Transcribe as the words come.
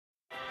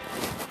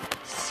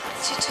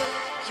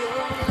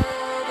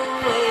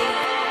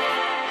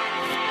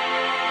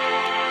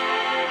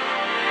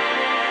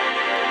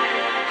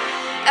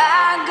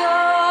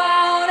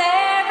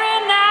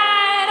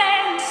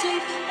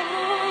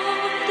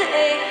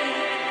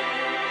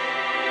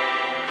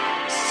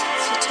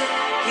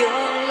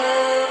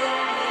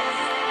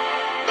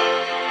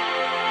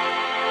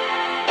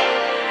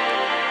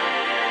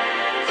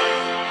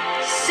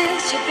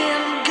Since you've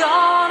been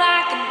gone,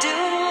 I can do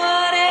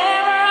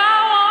whatever I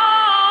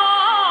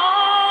want.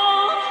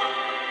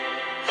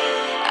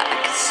 I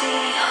can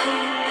see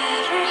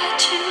whomever I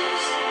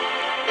choose.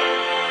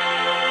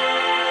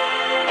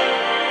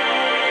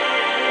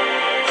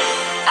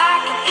 I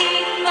can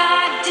eat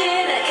my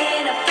dinner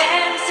in a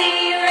fancy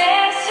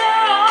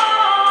restaurant,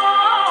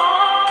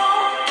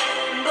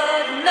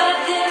 but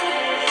nothing,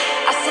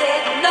 I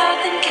said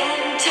nothing can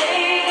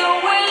take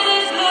away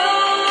this blues.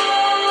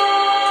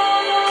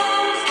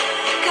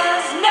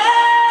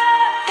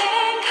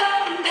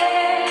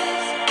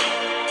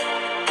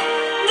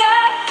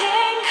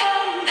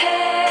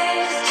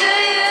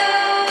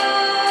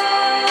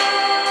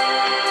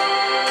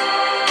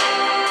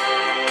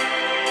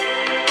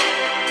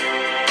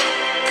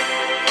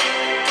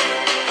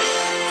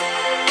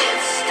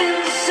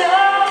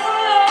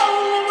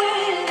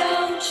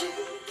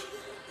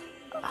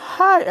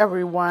 Hi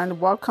everyone,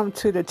 welcome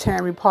to the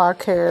Tammy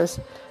Podcast.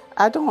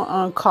 I don't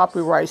own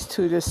copyrights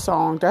to this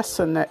song. That's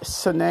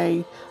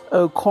Sinead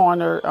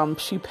O'Connor.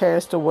 She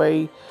passed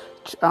away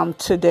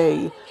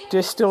today.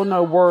 There's still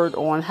no word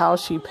on how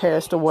she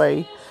passed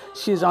away.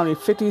 She's only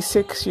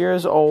 56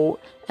 years old,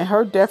 and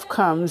her death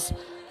comes.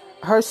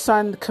 Her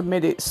son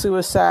committed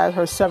suicide.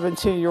 Her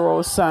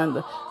 17-year-old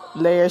son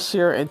last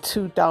year in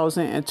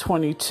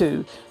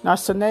 2022. Now,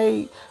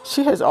 Sinead,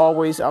 she has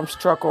always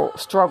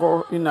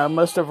struggled,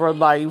 most of her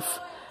life,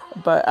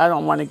 but I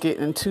don't want to get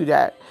into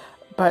that.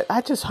 But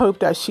I just hope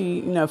that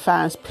she,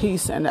 finds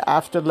peace in the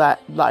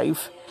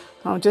afterlife.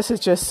 This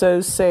is just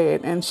so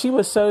sad. And she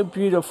was so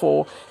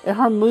beautiful, and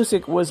her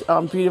music was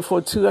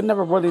beautiful too. I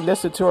never really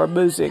listened to her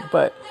music,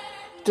 but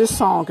this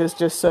song is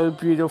just so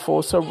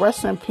beautiful. So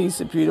rest in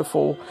peace,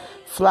 beautiful.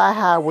 Fly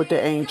high with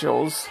the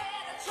angels.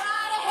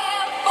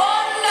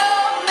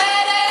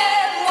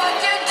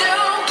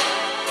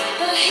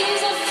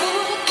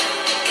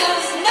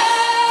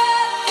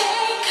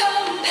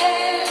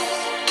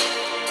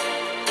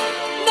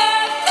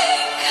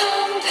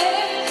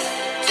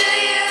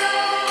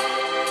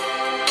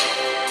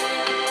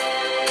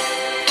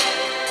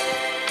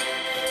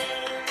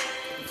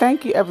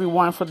 Thank you,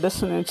 everyone, for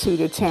listening to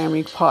the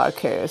Tammy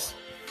Podcast.